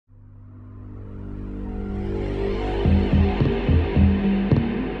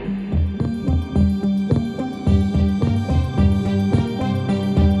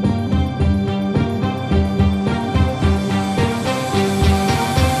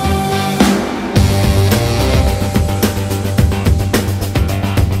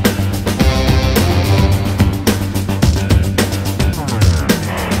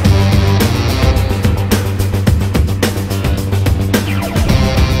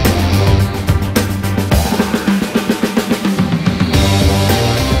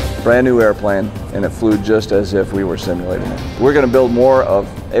brand new airplane, and it flew just as if we were simulating it. We're going to build more of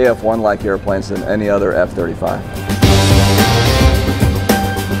AF-1-like airplanes than any other F-35.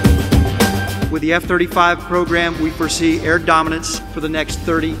 With the F-35 program, we foresee air dominance for the next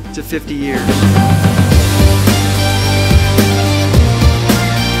 30 to 50 years.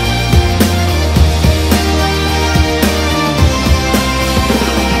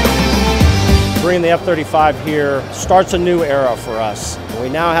 Bringing the F-35 here starts a new era for us. We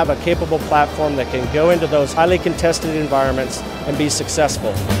now have a capable platform that can go into those highly contested environments and be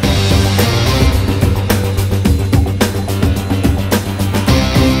successful.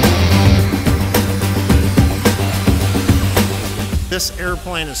 This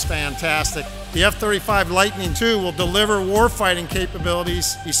airplane is fantastic. The F-35 Lightning II will deliver warfighting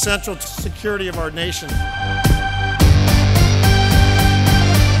capabilities essential to the security of our nation.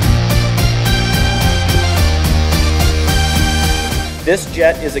 This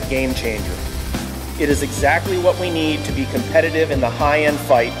jet is a game changer. It is exactly what we need to be competitive in the high-end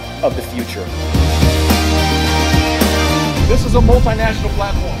fight of the future. This is a multinational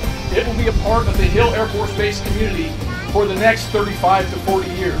platform. It will be a part of the Hill Air Force Base community for the next 35 to 40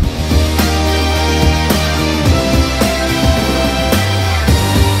 years.